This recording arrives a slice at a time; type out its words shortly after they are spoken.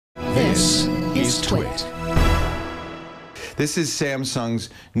This is Twit. This is Samsung's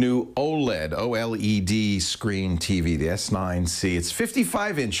new OLED, OLED screen TV, the S9C. It's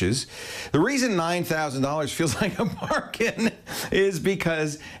 55 inches. The reason $9,000 feels like a bargain is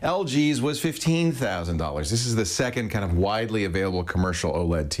because LG's was $15,000. This is the second kind of widely available commercial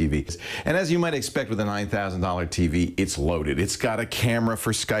OLED TV. And as you might expect with a $9,000 TV, it's loaded. It's got a camera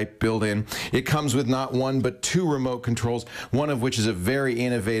for Skype built in. It comes with not one but two remote controls, one of which is a very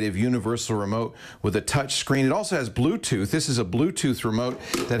innovative universal remote with a touch screen. It also has Bluetooth. This is a Bluetooth remote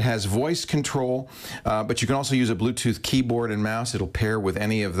that has voice control, but you can also use a Bluetooth keyboard and mouse. It'll pair with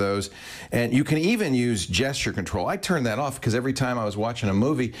any of those. And you can even use gesture control. I turned that off because every time I was watching a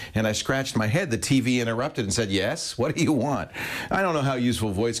movie and I scratched my head, the TV interrupted and said, "Yes, what do you want?" I don't know how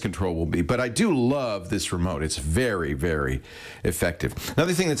useful voice control will be, but I do love this remote. It's very, very effective.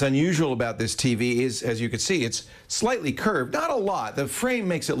 Another thing that's unusual about this TV is, as you can see, it's slightly curved. Not a lot. The frame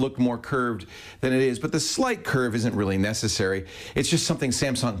makes it look more curved than it is, but the slight curve isn't really necessary. It's just something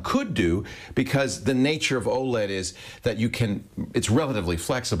Samsung could do because the nature of OLED is that it's relatively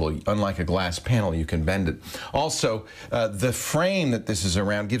flexible. Unlike a glass panel, you can bend it. Also, the frame that this is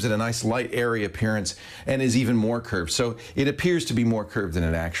around gives it a nice light, airy appearance and is even more curved. So it appears to be more curved than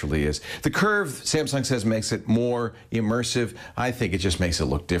it actually is. The curve, Samsung says, makes it more immersive. I think it just makes it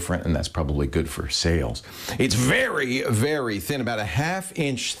look different, and that's probably good for sales. It's very, very thin, about a ½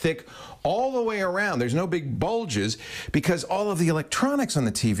 inch thick all the way around. There's no big bulges because all of the electronics on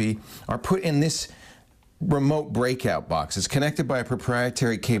the TV are put in this remote breakout box. It's connected by a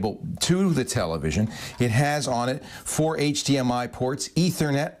proprietary cable to the television. It has on it 4 HDMI ports,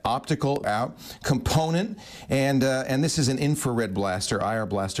 Ethernet, optical out, component, and this is an infrared blaster, IR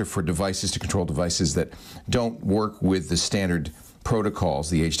blaster for devices, to control devices that don't work with the standard protocols,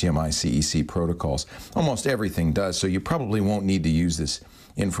 the HDMI CEC protocols. Almost everything does, so you probably won't need to use this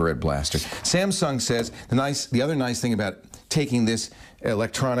infrared blaster. Samsung says the other nice thing about taking this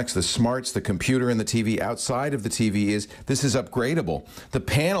electronics, the smarts, the computer, and the TV outside of the TV is this is upgradable. The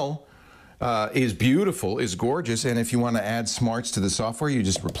panel is beautiful, is gorgeous, and if you want to add smarts to the software, you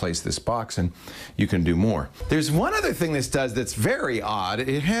just replace this box and you can do more. There's one other thing this does that's very odd.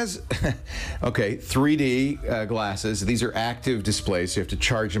 It has, okay, 3D glasses. These are active displays, so you have to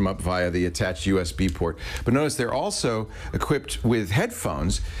charge them up via the attached USB port. But notice they're also equipped with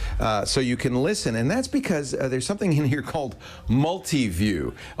headphones, so you can listen, and that's because there's something in here called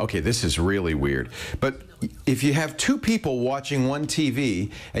multi-view. Okay, this is really weird, but if you have two people watching one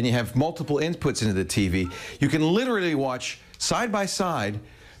TV and you have multiple inputs into the TV, you can literally watch side by side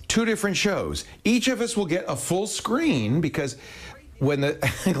two different shows. Each of us will get a full screen because when the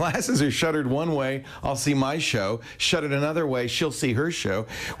glasses are shuttered one way, I'll see my show. Shuttered another way, she'll see her show.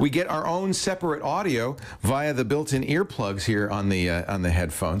 We get our own separate audio via the built-in earplugs here on the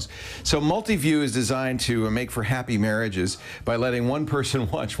headphones. So multi-view is designed to make for happy marriages by letting one person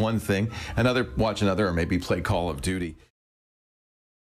watch one thing, another watch another, or maybe play Call of Duty.